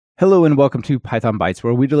Hello and welcome to Python Bytes,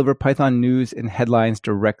 where we deliver Python news and headlines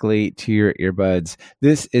directly to your earbuds.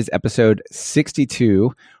 This is episode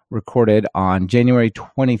 62, recorded on January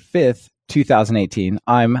 25th, 2018.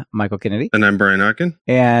 I'm Michael Kennedy. And I'm Brian Ocken.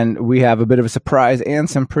 And we have a bit of a surprise and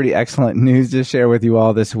some pretty excellent news to share with you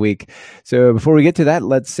all this week. So before we get to that,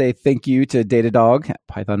 let's say thank you to Datadog at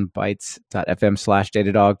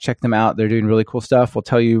pythonbytes.fm/Datadog. Check them out. They're doing really cool stuff. We'll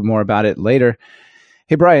tell you more about it later.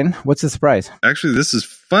 Hey, Brian, what's the surprise? Actually, this is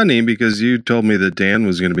funny because you told me that Dan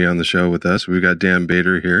was going to be on the show with us. We've got Dan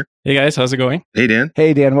Bader here. Hey, guys. How's it going? Hey, Dan.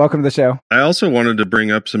 Hey, Dan. Welcome to the show. I also wanted to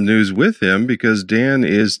bring up some news with him because Dan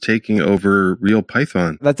is taking over Real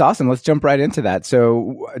Python. That's awesome. Let's jump right into that.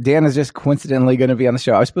 So Dan is just coincidentally going to be on the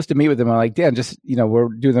show. I was supposed to meet with him. I'm like, Dan, we're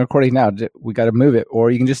doing the recording now. We got to move it,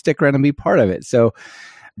 or you can just stick around and be part of it. So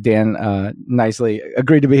Dan nicely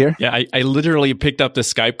agreed to be here. Yeah, I literally picked up the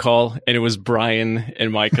Skype call and it was Brian and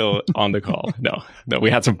Michael on the call. No, we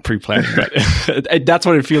had some pre-planned, but that's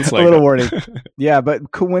what it feels like. A little warning. Yeah,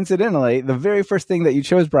 but coincidentally, the very first thing that you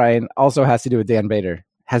chose, Brian, also has to do with Dan Bader.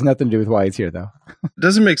 Has nothing to do with why he's here, though. It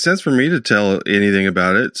doesn't make sense for me to tell anything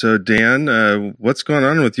about it. So, Dan, what's going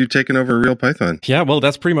on with you taking over Real Python? Yeah, well,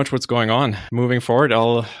 that's pretty much what's going on. Moving forward,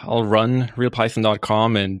 I'll run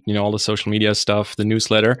realpython.com and all the social media stuff, the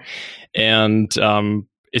newsletter, and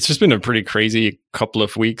it's just been a pretty crazy couple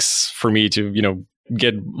of weeks for me to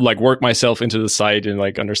work myself into the site and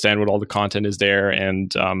understand what all the content is there,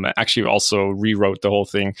 and actually also rewrote the whole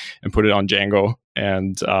thing and put it on Django,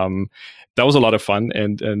 and that was a lot of fun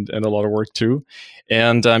and a lot of work too.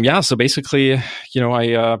 And so basically,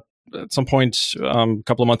 I at some point a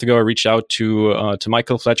couple of months ago, I reached out to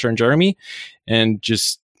Michael, Fletcher, and Jeremy, and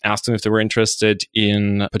just asked them if they were interested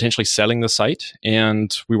in potentially selling the site.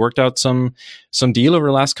 And we worked out some deal over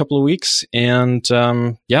the last couple of weeks. And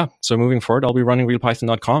so moving forward, I'll be running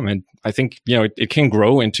realpython.com. And I think, it can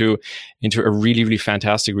grow into a really, really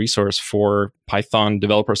fantastic resource for Python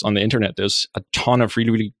developers on the internet. There's a ton of really,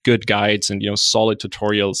 really good guides and, solid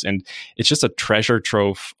tutorials. And it's just a treasure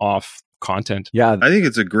trove of content. Yeah, I think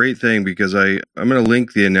it's a great thing because I'm going to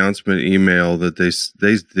link the announcement email that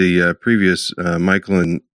the previous Michael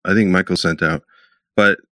and I think Michael sent out.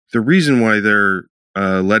 But the reason why they're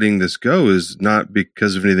letting this go is not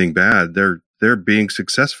because of anything bad. They're being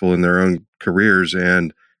successful in their own careers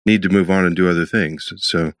and need to move on and do other things.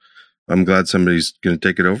 So I'm glad somebody's going to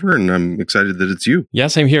take it over, and I'm excited that it's you. Yeah,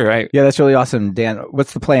 same here. Right? Yeah, that's really awesome. Dan,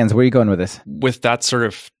 what's the plans? Where are you going with this? With that sort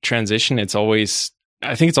of transition, I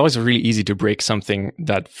think it's always really easy to break something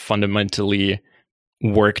that fundamentally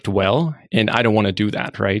worked well, and I don't want to do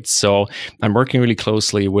that, right? So I'm working really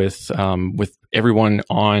closely with everyone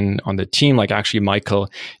on the team. Like actually, Michael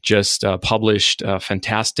just published a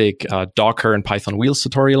fantastic Docker and Python wheels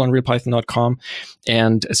tutorial on realpython.com,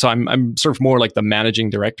 and so I'm sort of more like the managing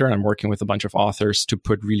director, and I'm working with a bunch of authors to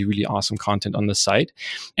put really, really awesome content on the site.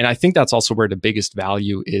 And I think that's also where the biggest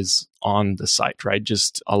value is on the site, right?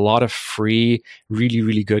 Just a lot of free, really,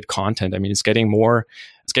 really good content. I mean, it's getting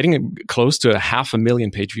close to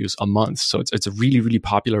 500,000 page views a month. So it's a really, really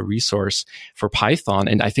popular resource for Python.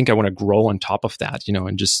 And I think I want to grow on top of that,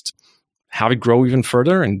 and just have it grow even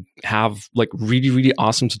further and have really, really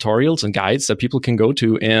awesome tutorials and guides that people can go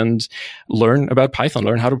to and learn about Python,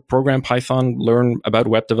 learn how to program Python, learn about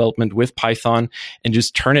web development with Python, and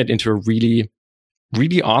just turn it into a really,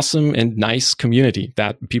 really awesome and nice community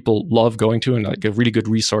that people love going to, and a really good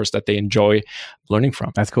resource that they enjoy learning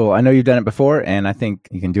from. That's cool. I know you've done it before, and I think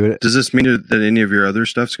you can do it. Does this mean that any of your other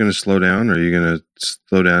stuff's going to slow down? Or are you going to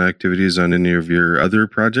slow down activities on any of your other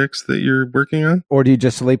projects that you're working on? Or do you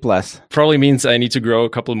just sleep less? Probably means I need to grow a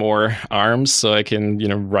couple more arms so I can,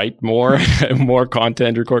 write more, more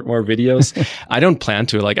content, record more videos. I don't plan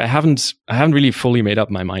to. I haven't really fully made up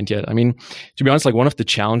my mind yet. I mean, to be honest, one of the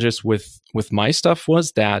challenges with my stuff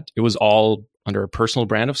was that it was all under a personal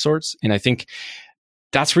brand of sorts. And I think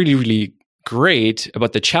that's really, really great.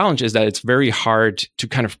 But the challenge is that it's very hard to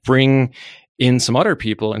kind of bring in some other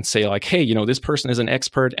people and say hey, this person is an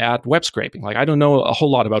expert at web scraping. I don't know a whole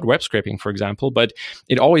lot about web scraping, for example, but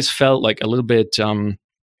it always felt a little bit, it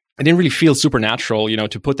didn't really feel supernatural,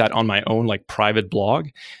 to put that on my own private blog.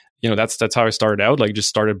 That's how I started out. Just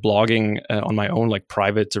started blogging on my own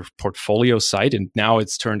private sort of portfolio site, and now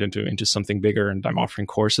it's turned into something bigger, and I'm offering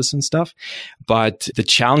courses and stuff. But the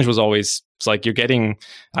challenge was always it's you're getting,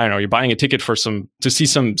 I don't know, you're buying a ticket for to see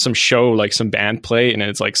some show, some band play, and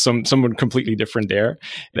it's someone completely different there.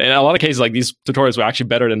 And in a lot of cases, these tutorials were actually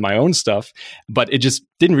better than my own stuff, but it just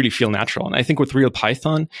didn't really feel natural. And I think with Real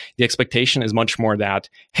Python, the expectation is much more that,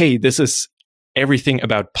 hey, this is everything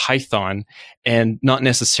about Python and not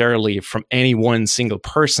necessarily from any one single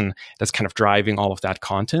person that's kind of driving all of that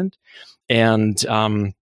content. And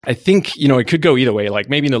I think, it could go either way. Like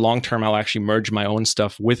maybe in the long term, I'll actually merge my own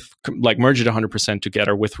stuff merge it 100%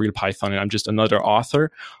 together with Real Python, and I'm just another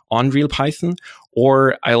author on Real Python,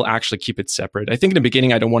 or I'll actually keep it separate. I think in the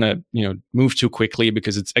beginning, I don't want to, move too quickly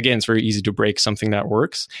because it's very easy to break something that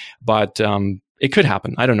works, but it could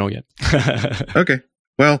happen. I don't know yet. Okay.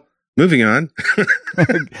 Well, moving on.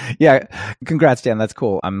 Yeah. Congrats, Dan. That's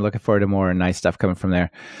cool. I'm looking forward to more nice stuff coming from there.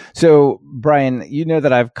 So, Brian,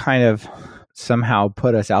 that I've kind of somehow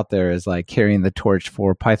put us out there as like carrying the torch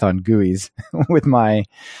for Python GUIs with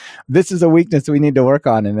this is a weakness we need to work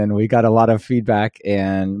on. And then we got a lot of feedback,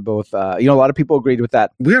 and both, a lot of people agreed with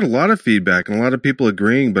that. We had a lot of feedback and a lot of people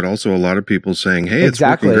agreeing, but also a lot of people saying, hey, it's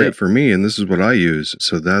working great for me, and this is what I use.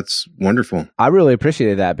 So that's wonderful. I really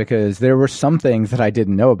appreciated that because there were some things that I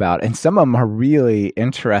didn't know about, and some of them are really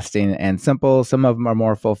interesting and simple. Some of them are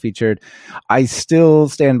more full featured. I still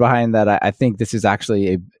stand behind that. I think this is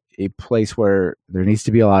actually a place where there needs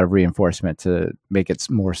to be a lot of reinforcement to make it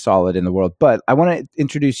more solid in the world. But I want to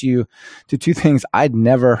introduce you to two things I'd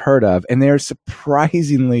never heard of, and they're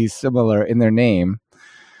surprisingly similar in their name.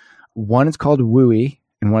 One is called Wooey,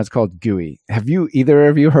 and one is called Gooey. Have either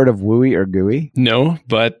of you heard of Wooey or Gooey? No,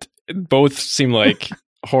 but both seem like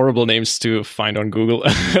horrible names to find on Google,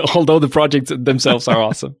 although the projects themselves are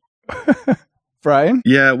awesome. Brian?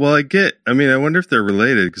 Yeah, well, I wonder if they're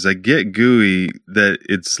related, because I get GUI, that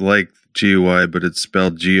it's like GUI, but it's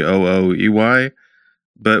spelled GOOEY.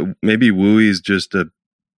 But maybe Wooey is just I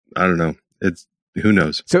don't know. Who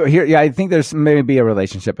knows? So here, I think there's maybe a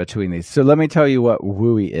relationship between these. So let me tell you what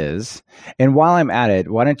Wooey is. And while I'm at it,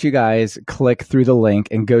 why don't you guys click through the link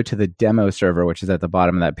and go to the demo server, which is at the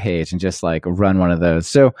bottom of that page, and just like run one of those.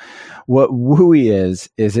 So what Wooey is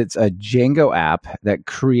it's a Django app that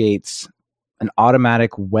creates an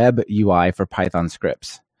automatic web UI for Python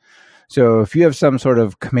scripts. So if you have some sort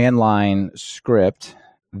of command line script,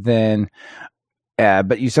 then,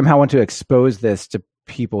 but you somehow want to expose this to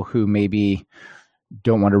people who maybe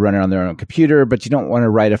don't want to run it on their own computer, but you don't want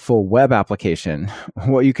to write a full web application,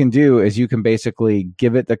 what you can do is you can basically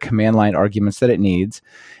give it the command line arguments that it needs,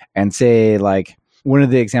 and say like, one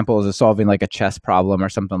of the examples is solving like a chess problem or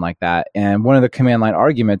something like that. And one of the command line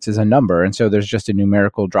arguments is a number. And so there's just a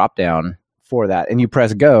numerical dropdown for that, and you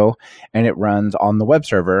press go and it runs on the web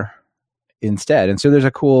server instead. And so there's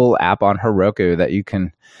a cool app on Heroku that you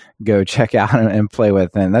can go check out and play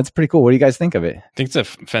with, and that's pretty cool. What do you guys think of it? I think it's a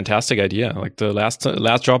fantastic idea. Like the last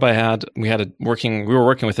job I had, we were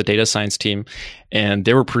working with a data science team, and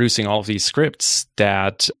they were producing all of these scripts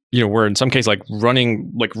that were in some cases like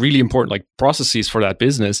running like really important like processes for that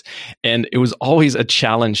business, and it was always a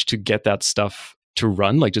challenge to get that stuff to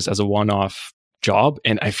run like just as a one-off job.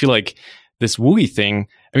 And I feel like this Wooey thing,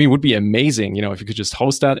 would be amazing, if you could just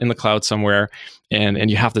host that in the cloud somewhere, and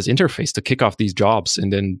you have this interface to kick off these jobs.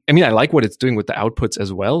 And then, I like what it's doing with the outputs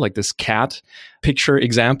as well, like this cat picture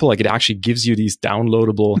example, like it actually gives you these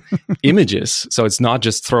downloadable images. So it's not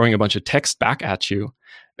just throwing a bunch of text back at you.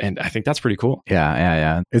 And I think that's pretty cool.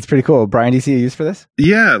 Yeah. It's pretty cool. Brian, do you see a use for this?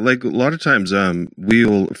 Yeah, like a lot of times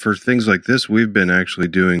for things like this, we've been actually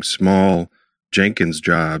doing small Jenkins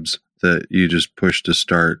jobs that you just push to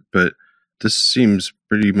start. But this seems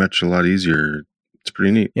pretty much a lot easier. It's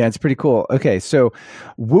pretty neat. Yeah, it's pretty cool. Okay, so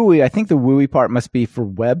Wooey, I think the Wooey part must be for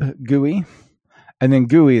web GUI, and then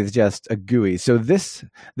Gooey is just a GUI. So this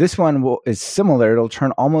one is similar. It'll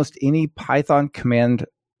turn almost any Python command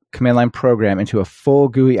line program into a full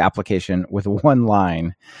GUI application with one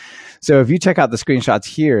line. So if you check out the screenshots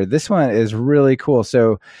here, this one is really cool.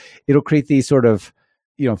 So it'll create these sort of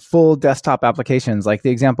full desktop applications. Like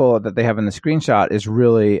the example that they have in the screenshot is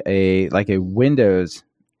really a Windows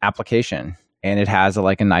application, and it has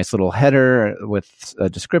a nice little header with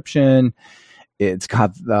a description. It's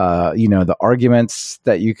got the arguments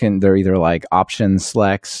that they're either like options,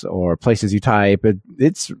 selects, or places you type.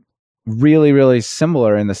 It's really, really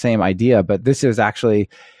similar in the same idea, but this is actually,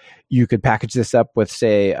 you could package this up with,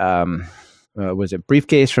 say, was it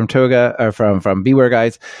Briefcase from Toga or from Beware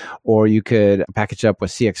Guys, or you could package up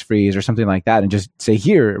with CX Freeze or something like that and just say,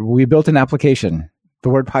 here, we built an application. The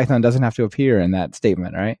word Python doesn't have to appear in that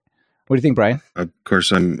statement, right? What do you think, Brian? Of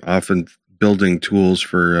course, I'm often building tools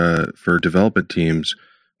for development teams,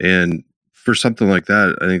 and for something like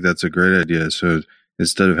that, I think that's a great idea. So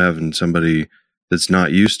instead of having somebody that's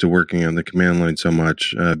not used to working on the command line so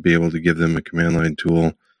much, be able to give them a command line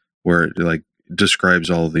tool where it describes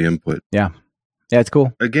all of the input. Yeah, it's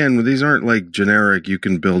cool. Again, these aren't like generic, you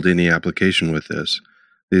can build any application with this.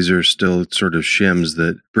 These are still sort of shims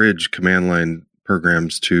that bridge command line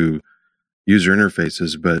programs to user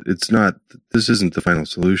interfaces, but this isn't the final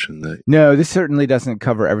solution. No, this certainly doesn't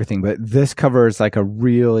cover everything, but this covers like a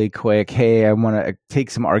really quick, hey, I want to take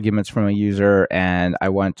some arguments from a user and I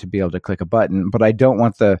want to be able to click a button, but I don't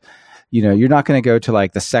want you're not going to go to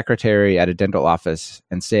like the secretary at a dental office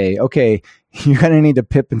and say, okay, you're going to need to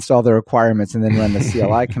pip install the requirements and then run the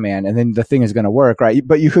CLI command and then the thing is going to work, right?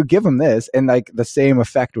 But you could give them this and like the same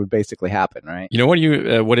effect would basically happen, right? You know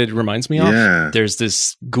what it reminds me of? Yeah. There's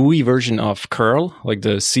this GUI version of curl, like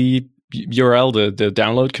the C URL, the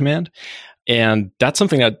download command. And that's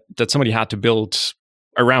something that somebody had to build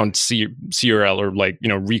around CURL or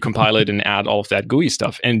recompile it and add all of that GUI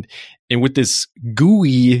stuff. And with this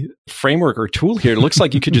GUI framework or tool here, it looks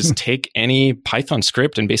like you could just take any Python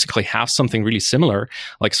script and basically have something really similar,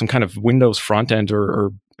 like some kind of Windows front end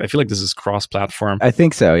or I feel like this is cross-platform. I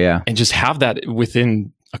think so, yeah. And just have that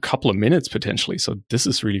within a couple of minutes potentially. So this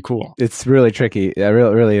is really cool. It's really tricky.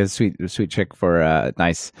 Really a sweet trick for a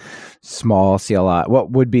nice small CLI.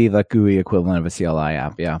 What would be the GUI equivalent of a CLI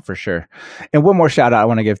app? Yeah, for sure. And one more shout out I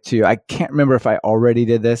want to give to, I can't remember if I already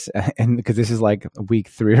did this, and because this is like week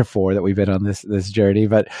 3 or 4 that we've been on this journey,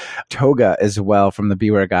 but Toga as well from the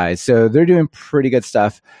Beware guys. So they're doing pretty good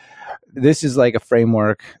stuff. This is like a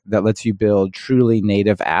framework that lets you build truly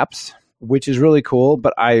native apps, which is really cool,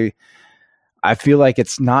 but I feel like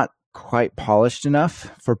it's not quite polished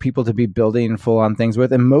enough for people to be building full-on things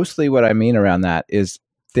with. And mostly what I mean around that is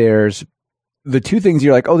there's the two things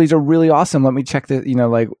you're like, oh, these are really awesome. Let me check the,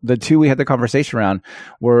 like the two we had the conversation around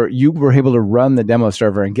where you were able to run the demo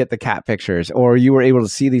server and get the cat pictures, or you were able to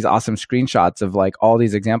see these awesome screenshots of like all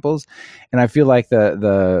these examples. And I feel like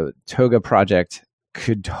the Toga project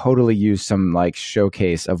could totally use some like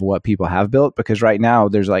showcase of what people have built, because right now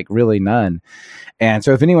there's like really none. And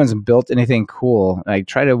so if anyone's built anything cool, like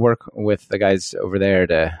try to work with the guys over there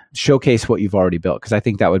to showcase what you've already built, because I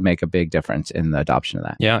think that would make a big difference in the adoption of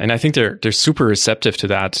that. Yeah, and I think they're super receptive to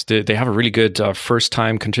that. They have a really good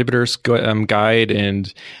first-time contributors guide,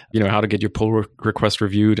 and how to get your pull request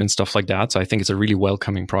reviewed and stuff like that. So I think it's a really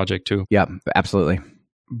welcoming project too. Yeah, absolutely.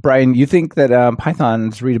 Brian, you think that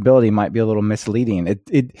Python's readability might be a little misleading?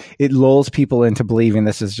 It lulls people into believing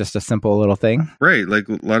this is just a simple little thing, right? Like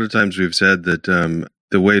a lot of times we've said that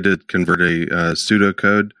the way to convert a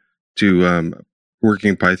pseudocode to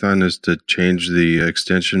working Python is to change the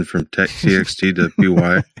extension from txt to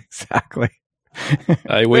py. Exactly.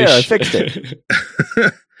 I wish I fixed it.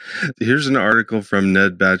 Here's an article from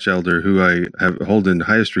Ned Batchelder, who I hold in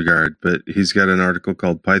highest regard, but he's got an article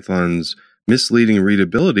called Python's Misleading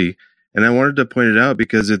Readability. And I wanted to point it out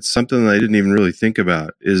because it's something that I didn't even really think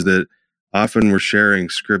about, is that often we're sharing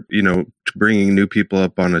script, bringing new people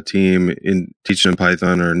up on a team in teaching them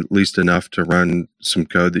Python, or at least enough to run some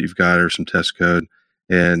code that you've got or some test code.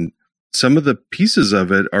 And some of the pieces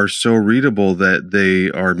of it are so readable that they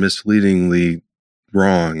are misleadingly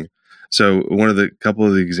wrong. So couple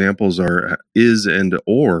of the examples are is and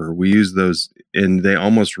or. We use those and they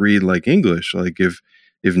almost read like English. Like if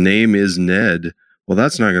name is Ned, well,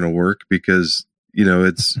 that's not going to work because,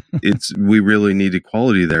 it's we really need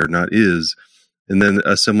equality there, not is. And then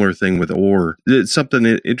a similar thing with or. It's something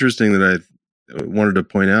interesting that I wanted to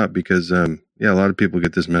point out because, a lot of people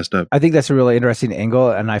get this messed up. I think that's a really interesting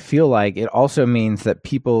angle. And I feel like it also means that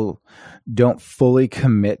people don't fully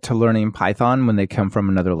commit to learning Python when they come from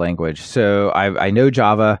another language. So I know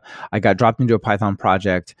Java. I got dropped into a Python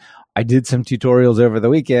project. I did some tutorials over the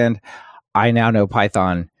weekend. I now know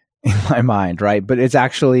Python in my mind, right? But it's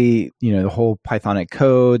actually, the whole Pythonic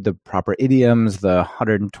code, the proper idioms, the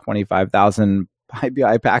 125,000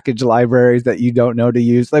 IBI package libraries that you don't know to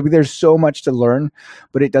use. Like, there's so much to learn,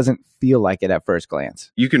 but it doesn't feel like it at first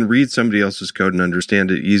glance. You can read somebody else's code and understand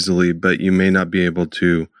it easily, but you may not be able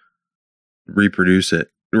to reproduce it,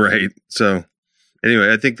 right? So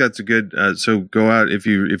anyway, I think that's a good, so go out, if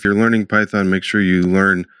you're learning Python, make sure you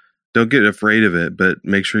learn. Don't get afraid of it, but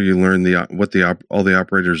make sure you learn all the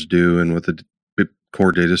operators do and what the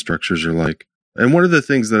core data structures are like. And one of the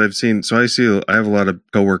things that I've seen, so I have a lot of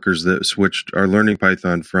coworkers that are learning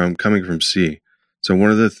Python coming from C. So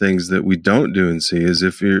one of the things that we don't do in C is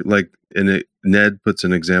if you're like, Ned puts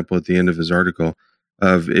an example at the end of his article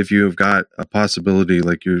of if you have got a possibility,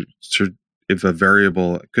 like if a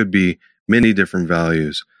variable could be many different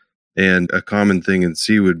values, and a common thing in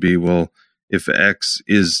C would be, well, if X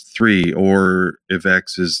is 3, or if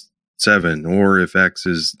X is 7, or if X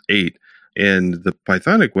is 8. And the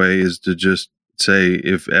Pythonic way is to just say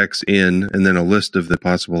if X in, and then a list of the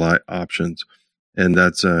possible options. And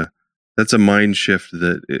that's That's a mind shift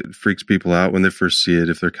that it freaks people out when they first see it,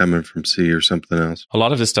 if they're coming from C or something else. A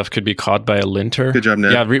lot of this stuff could be caught by a linter. Good job,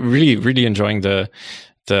 Ned. Yeah, really, really enjoying the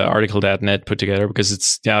article that Ned put together,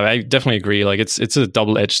 because I definitely agree. Like it's a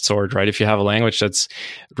double-edged sword, right? If you have a language that's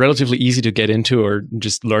relatively easy to get into or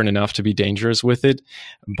just learn enough to be dangerous with it,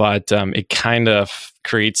 but it kind of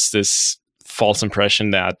creates this false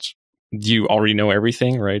impression that you already know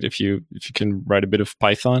everything, right? If you can write a bit of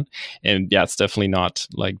Python, and yeah, it's definitely not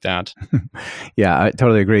like that. Yeah, I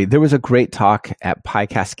totally agree. There was a great talk at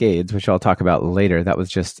PyCascades, which I'll talk about later. That was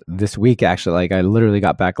just this week, actually. Like I literally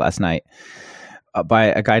got back last night by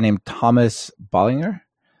a guy named Thomas Bollinger,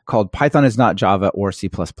 called Python is Not Java or C++.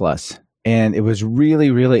 And it was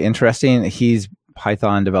really, really interesting. He's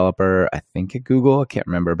Python developer, I think at Google, I can't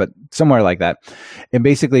remember, but somewhere like that. And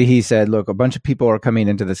basically he said, look, a bunch of people are coming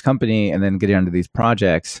into this company and then getting into these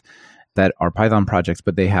projects that are Python projects,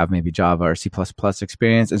 but they have maybe Java or C++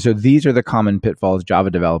 experience. And so these are the common pitfalls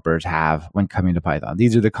Java developers have when coming to Python.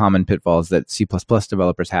 These are the common pitfalls that C++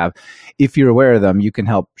 developers have. If you're aware of them, you can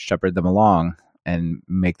help shepherd them along and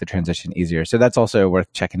make the transition easier. So that's also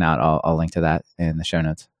worth checking out. I'll link to that in the show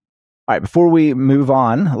notes. All right, before we move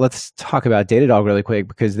on, let's talk about Datadog really quick,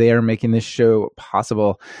 because they are making this show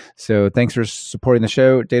possible. So thanks for supporting the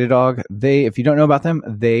show, Datadog. If you don't know about them,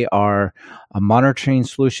 they are a monitoring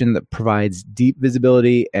solution that provides deep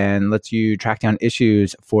visibility and lets you track down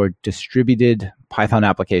issues for distributed Python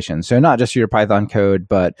applications. So not just your Python code,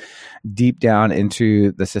 but deep down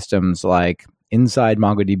into the systems like inside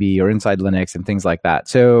MongoDB or inside Linux and things like that.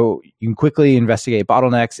 So you can quickly investigate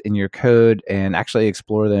bottlenecks in your code and actually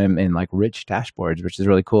explore them in like rich dashboards, which is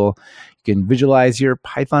really cool. You can visualize your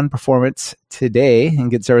Python performance today and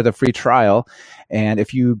get started with a free trial. And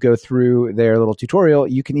if you go through their little tutorial,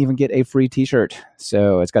 you can even get a free t-shirt.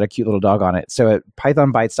 So it's got a cute little dog on it. So at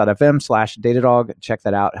pythonbytes.fm/Datadog, check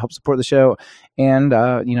that out. Help support the show and,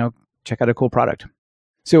 check out a cool product.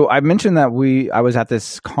 So I mentioned that I was at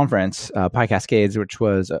this conference, PyCascades, which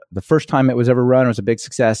was the first time it was ever run. It was a big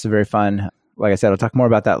success, very fun. Like I said, I'll talk more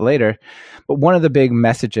about that later. But one of the big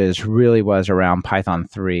messages really was around Python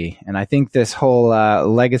 3. And I think this whole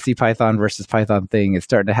legacy Python versus Python thing is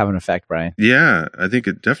starting to have an effect, Brian. Yeah, I think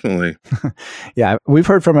it definitely. Yeah, we've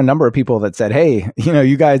heard from a number of people that said, hey,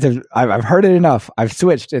 you guys I've heard it enough. I've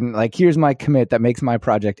switched and here's my commit that makes my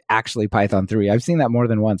project actually Python 3. I've seen that more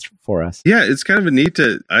than once for us. Yeah, it's kind of a neat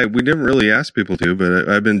we didn't really ask people to, but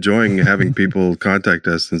I've been enjoying having people contact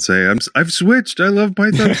us and say, I've switched. I love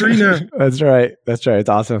Python 3 now. That's right. It's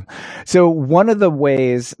awesome. So one of the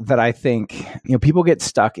ways that I think, people get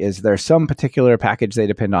stuck is there's some particular package they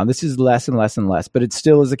depend on. This is less and less and less, but it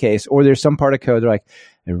still is the case. Or there's some part of code they're like,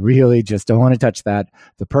 I really just don't want to touch that.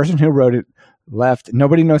 The person who wrote it left.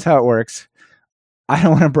 Nobody knows how it works. I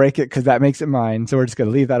don't want to break it because that makes it mine. So we're just going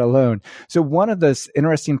to leave that alone. So one of those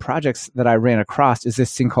interesting projects that I ran across is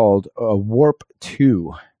this thing called Warp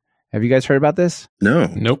 2. Have you guys heard about this? No.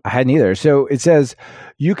 Nope. I hadn't either. So it says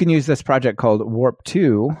you can use this project called Warp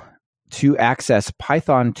 2 to access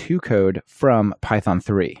Python 2 code from Python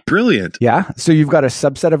 3. Brilliant. Yeah. So you've got a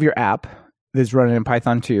subset of your app that's running in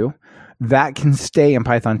Python 2 that can stay in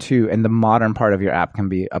Python 2, and the modern part of your app can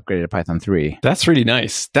be upgraded to Python 3. That's really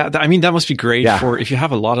nice. That must be great for if you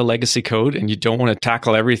have a lot of legacy code and you don't want to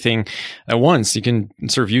tackle everything at once. You can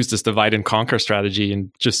sort of use this divide and conquer strategy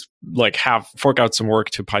and just fork out some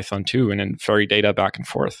work to Python 2 and then ferry data back and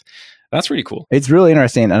forth. That's really cool. It's really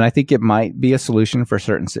interesting, and I think it might be a solution for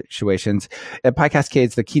certain situations. At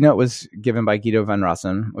PyCascades, the keynote was given by Guido van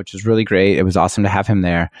Rossum, which is really great. It was awesome to have him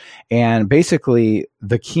there. And basically,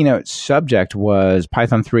 the keynote subject was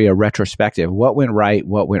Python 3, a retrospective. What went right?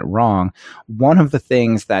 What went wrong? One of the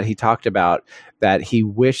things that he talked about that he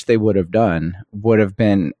wished they would have done would have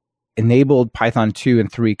been enabled Python 2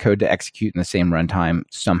 and 3 code to execute in the same runtime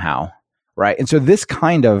somehow. Right. And so this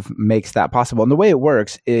kind of makes that possible. And the way it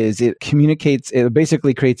works is it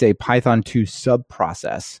basically creates a Python 2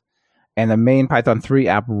 sub-process. And the main Python 3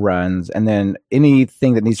 app runs, and then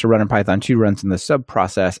anything that needs to run in Python 2 runs in the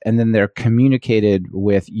sub-process, and then they're communicated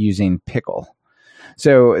with using Pickle.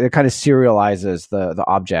 So it kind of serializes the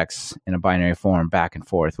objects in a binary form back and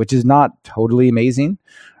forth, which is not totally amazing,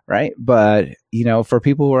 right? But, for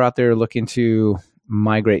people who are out there looking to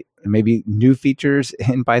migrate maybe new features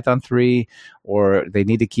in Python 3, or they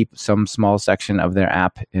need to keep some small section of their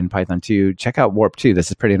app in Python 2, check out Warp 2.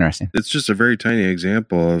 This is pretty interesting. It's just a very tiny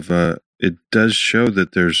example of, it does show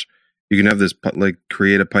that you can have this,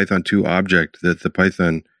 create a Python 2 object that the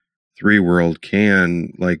Python 3 world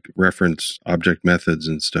can like reference object methods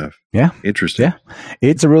and stuff. Yeah. Interesting. Yeah.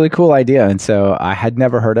 It's a really cool idea. And so I had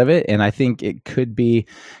never heard of it. And I think it could be,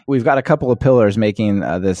 we've got a couple of pillars making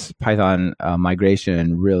this Python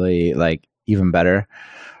migration really like even better.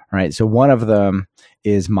 Right. So one of them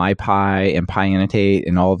is MyPy and PyAnnotate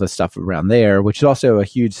and all of the stuff around there, which is also a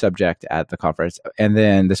huge subject at the conference. And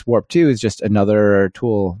then this Warp 2 is just another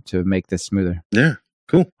tool to make this smoother. Yeah.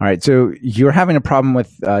 Cool. All right. So you're having a problem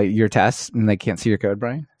with your tests and they can't see your code,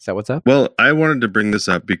 Brian? Is that what's up? Well, I wanted to bring this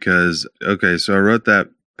up because, okay, so I wrote that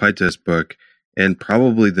PyTest book, and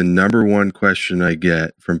probably the number one question I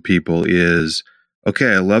get from people is,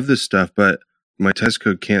 okay, I love this stuff, but my test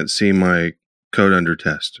code can't see my code under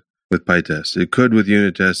test with PyTest. It could with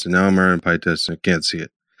unit test, and now I'm running PyTest and I can't see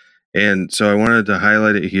it. And so I wanted to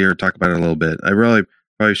highlight it here, talk about it a little bit. I really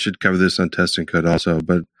probably should cover this on testing code also,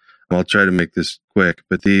 but I'll try to make this quick.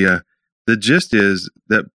 But the gist is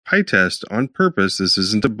that PyTest, on purpose, this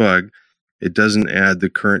isn't a bug, it doesn't add the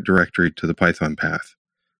current directory to the Python path.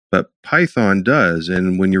 But Python does,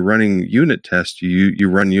 and when you're running unit test, you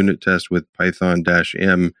run unit test with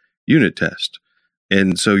Python-m unit test.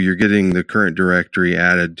 And so you're getting the current directory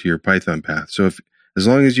added to your Python path. So as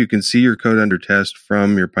long as you can see your code under test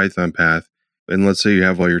from your Python path, and let's say you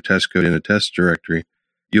have all your test code in a test directory,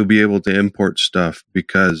 you'll be able to import stuff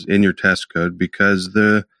because in your test code because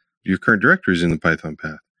your current directory is in the Python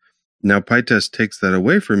path. Now PyTest takes that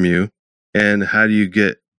away from you, and how do you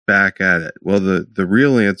get back at it? Well, the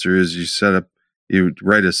real answer is you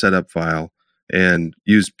write a setup file and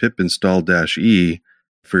use pip install -e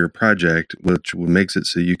for your project, which makes it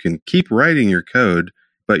so you can keep writing your code,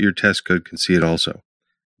 but your test code can see it also.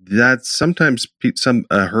 That's sometimes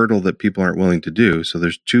a hurdle that people aren't willing to do. So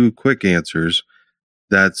there's 2 quick answers.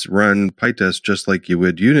 That's run PyTest just like you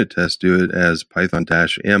would unit test, do it as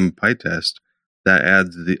Python-m PyTest. That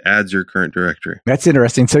adds your current directory. That's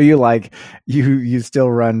interesting. So you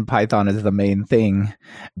still run Python as the main thing,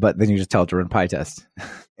 but then you just tell it to run PyTest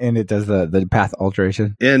and it does the path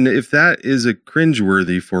alteration. And if that is a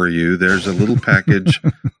cringeworthy for you, there's a little package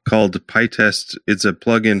called PyTest. It's a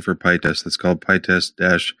plugin for PyTest that's called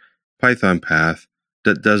PyTest-Python path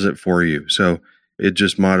that does it for you. So it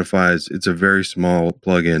just modifies, it's a very small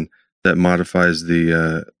plugin that modifies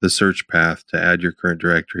the search path to add your current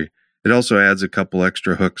directory. It also adds a couple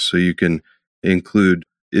extra hooks so you can include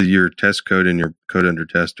your test code and your code under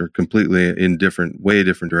test are completely in way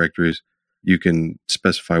different directories. You can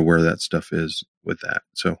specify where that stuff is with that.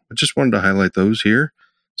 So I just wanted to highlight those here.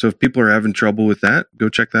 So if people are having trouble with that, go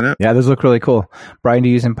check that out. Yeah, those look really cool. Brian, do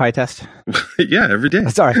you using PyTest? Yeah, every day.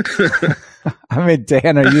 Sorry. I mean,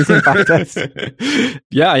 Dan, are you using PyTest?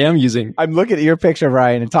 Yeah, I am using. I'm looking at your picture,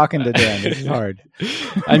 Brian, and talking to Dan. This is hard.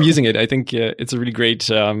 I'm using it. I think it's a really great,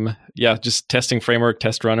 just testing framework,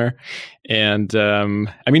 test runner. And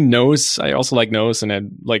I mean, Nose, I also like Nose. And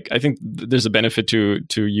I think there's a benefit to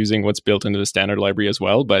using what's built into the standard library as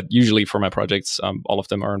well. But usually for my projects, all of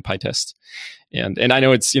them are on PyTest. And I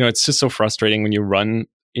know it's just so frustrating when you run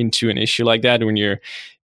into an issue like that, when you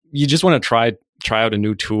just want to try out a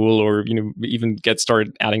new tool or even get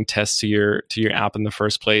started adding tests to your app in the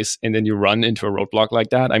first place, and then you run into a roadblock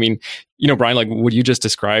like that. I mean, Brian, like what you just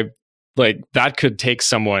described, like that could take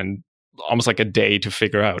someone almost like a day to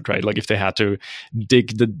figure out, right? Like if they had to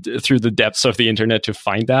dig through the depths of the internet to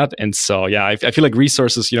find that. And so, yeah, I feel like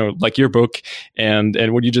resources, like your book and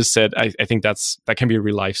what you just said, I think that can be a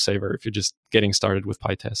real lifesaver if you're just getting started with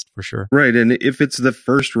PyTest for sure. Right. And if it's the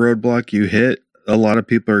first roadblock you hit, a lot of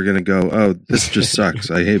people are going to go, oh, this just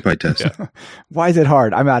sucks. I hate PyTest. Yeah. Why is it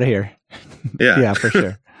hard? I'm out of here. Yeah. Yeah, for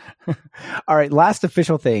sure. All right. Last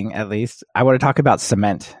official thing, at least, I want to talk about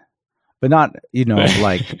Cement. But not,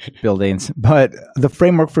 like buildings, but the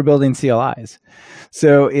framework for building CLIs.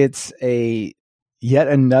 So it's yet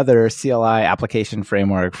another CLI application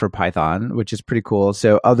framework for Python, which is pretty cool.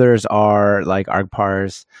 So others are like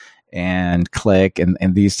argparse and Click and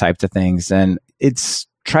these types of things. And it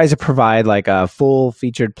tries to provide like a full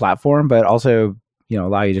featured platform, but also,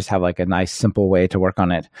 allow you to just have like a nice, simple way to work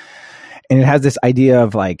on it. And it has this idea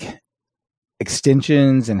of like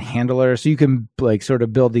extensions and handlers, so you can like sort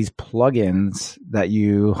of build these plugins that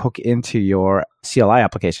you hook into your CLI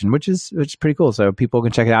application, which is pretty cool. So people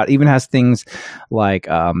can check it out. It even has things like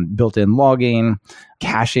built-in logging,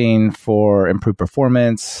 caching for improved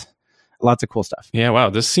performance, lots of cool stuff. Yeah,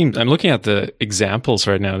 wow. I'm looking at the examples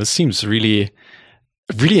right now. This seems really,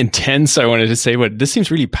 really intense, I wanted to say, but this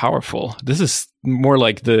seems really powerful. This is more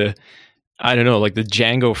like the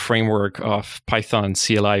Django framework of Python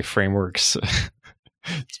CLI frameworks.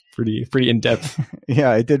 It's pretty in depth.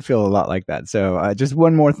 Yeah, it did feel a lot like that. So just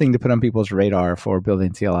one more thing to put on people's radar for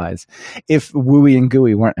building CLIs, if Wooey and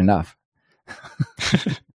Gooey weren't enough.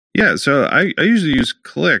 Yeah, so I usually use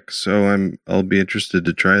Click, so I'll be interested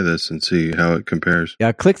to try this and see how it compares.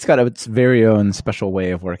 Yeah, Click's got its very own special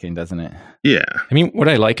way of working, doesn't it? Yeah. I mean, what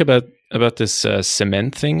I like about this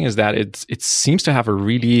cement thing is that it seems to have a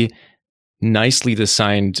really nicely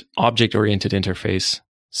designed object-oriented interface.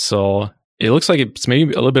 So it looks like it's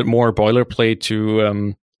maybe a little bit more boilerplate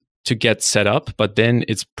to get set up, but then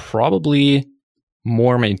it's probably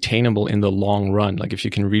more maintainable in the long run. Like if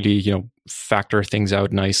you can really, factor things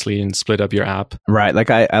out nicely and split up your app. Right.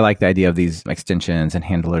 Like I like the idea of these extensions and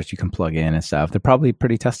handlers you can plug in and stuff. They're probably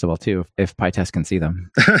pretty testable too if PyTest can see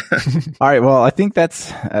them. All right. Well, I think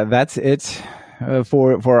that's it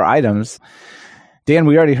for our items. Dan,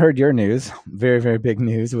 we already heard your news. Very, very big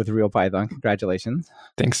news with Real Python. Congratulations.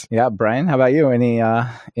 Thanks. Yeah, Brian, how about you?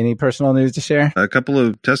 Any personal news to share? A couple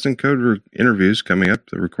of test and code interviews coming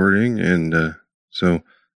up, the recording, and so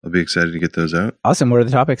I'll be excited to get those out. Awesome. What are the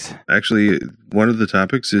topics? Actually, one of the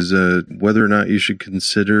topics is whether or not you should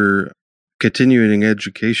consider continuing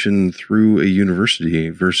education through a university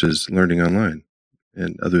versus learning online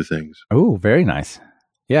and other things. Oh, very nice.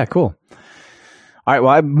 Yeah, cool. All right.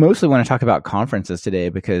 Well, I mostly want to talk about conferences today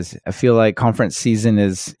because I feel like conference season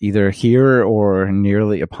is either here or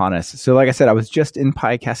nearly upon us. So like I said, I was just in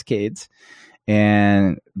Pi Cascades,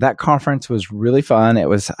 and that conference was really fun. It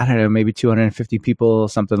was, I don't know, maybe 250 people,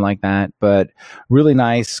 something like that, but really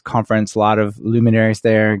nice conference. A lot of luminaries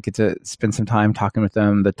there. Get to spend some time talking with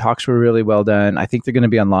them. The talks were really well done. I think they're going to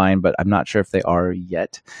be online, but I'm not sure if they are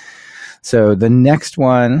yet. So the next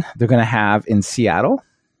one they're going to have in Seattle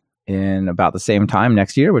in about the same time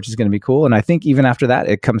next year, which is going to be cool. And I think even after that,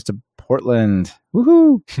 it comes to Portland.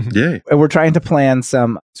 Woohoo! Yay. And we're trying to plan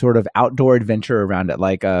some sort of outdoor adventure around it,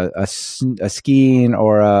 like a skiing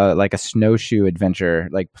or like a snowshoe adventure,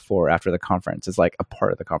 like before or after the conference. It's like a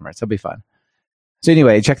part of the conference. It'll be fun. So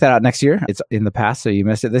anyway, check that out next year. It's in the past, so you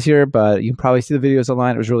missed it this year, but you can probably see the videos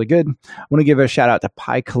online. It was really good. I want to give a shout out to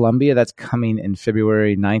Pi Colombia. That's coming in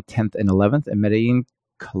February 9th, 10th, and 11th in Medellin,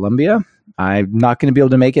 Colombia. I'm not going to be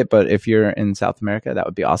able to make it, but if you're in South America, that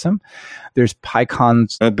would be awesome. There's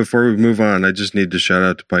PyCons. Oh, before we move on, I just need to shout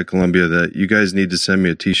out to Pi Colombia that you guys need to send me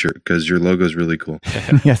a t-shirt because your logo is really cool.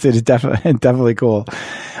 Yes, it is definitely cool.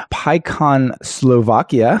 PyCon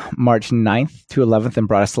Slovakia, March 9th to 11th in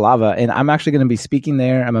Bratislava. And I'm actually going to be speaking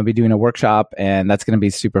there. I'm going to be doing a workshop, and that's going to be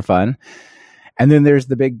super fun. And then there's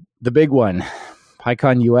the big one.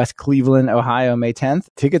 PyCon US Cleveland, Ohio, May 10th.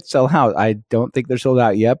 Tickets sell out. I don't think they're sold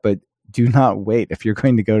out yet, but do not wait if you're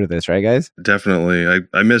going to go to this, right, guys? Definitely.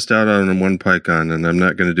 I missed out on one PyCon, and I'm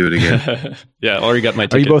not going to do it again. Yeah, already got my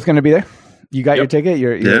ticket. Are you both going to be there? You got your ticket?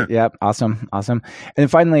 Yeah. Yeah. Awesome. And then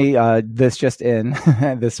finally, this just in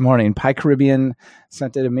this morning, Pi Caribbean,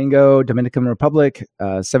 Santo Domingo, Dominican Republic,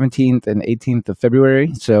 17th and 18th of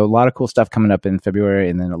February. So a lot of cool stuff coming up in February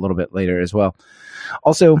and then a little bit later as well.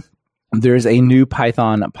 Also, there's a new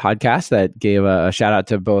Python podcast that gave a shout out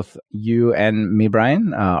to both you and me,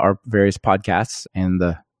 Brian, our various podcasts in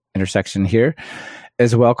the intersection here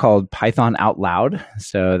as well, called Python Out Loud.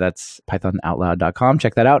 So that's pythonoutloud.com.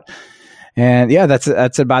 Check that out. And yeah,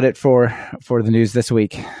 that's about it for the news this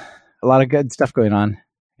week. A lot of good stuff going on.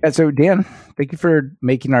 Yeah, so Dan, thank you for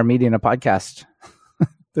making our meeting a podcast.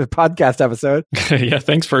 The podcast episode. Yeah,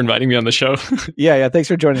 thanks for inviting me on the show. Yeah, thanks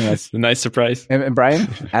for joining us. A nice surprise. And Brian,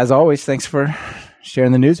 as always, thanks for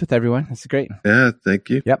sharing the news with everyone. It's great. Yeah, thank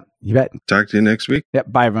you. Yep, you bet. Talk to you next week.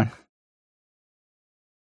 Yep, bye everyone.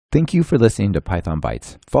 Thank you for listening to Python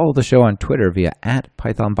Bytes. Follow the show on Twitter via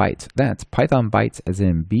 @PythonBytes. That's Python Bytes as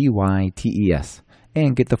in BYTES.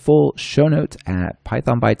 And get the full show notes at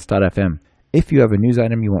pythonbytes.fm. If you have a news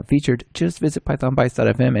item you want featured, just visit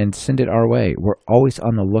pythonbytes.fm and send it our way. We're always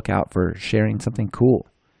on the lookout for sharing something cool.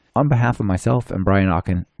 On behalf of myself and Brian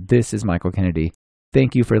Ocken, this is Michael Kennedy.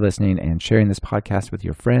 Thank you for listening and sharing this podcast with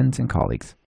your friends and colleagues.